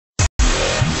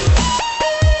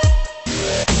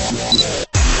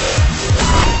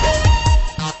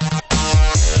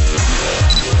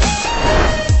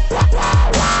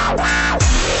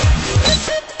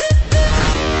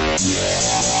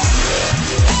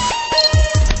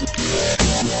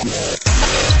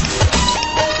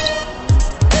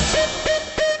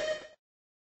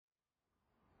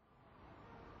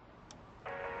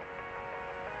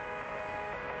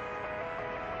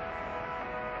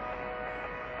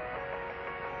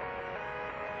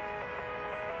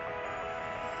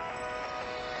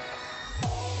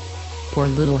Poor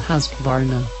little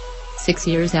Husqvarna. 6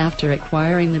 years after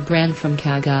acquiring the brand from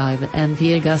Cagiva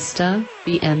MV Agusta,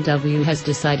 BMW has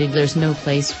decided there's no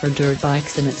place for dirt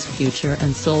bikes in its future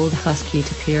and sold Husky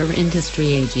to Pierer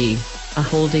Industrie AG, a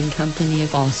holding company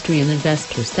of Austrian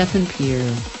investor Stefan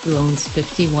Pierer, who owns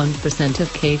 51%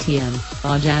 of KTM.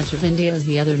 Bajaj of India is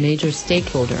the other major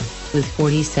stakeholder, with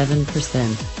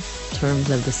 47%. Terms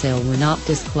of the sale were not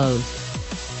disclosed.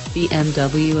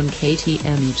 BMW and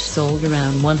KTM each sold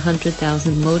around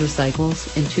 100,000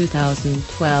 motorcycles in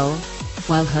 2012,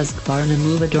 while Husqvarna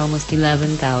moved almost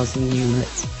 11,000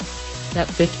 units. That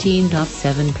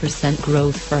 15.7%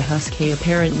 growth for Husky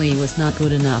apparently was not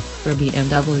good enough for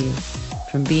BMW.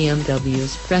 From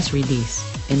BMW's press release,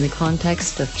 in the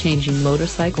context of changing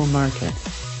motorcycle markets,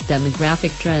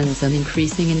 demographic trends and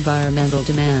increasing environmental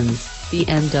demands,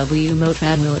 BMW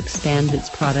Motorrad will expand its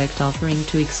product offering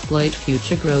to exploit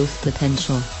future growth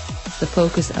potential. The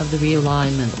focus of the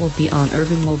realignment will be on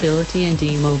urban mobility and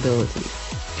e-mobility.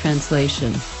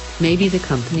 Translation: maybe the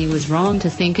company was wrong to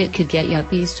think it could get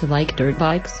yuppies to like dirt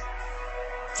bikes.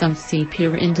 Some see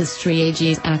Pierer Industrie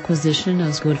AG's acquisition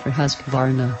as good for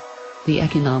Husqvarna. The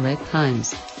Economic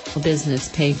Times, a business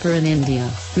paper in India,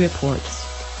 reports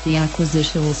the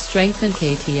acquisition will strengthen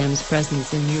KTM's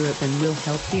presence in Europe and will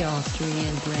help the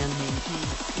Austrian brand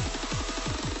maintain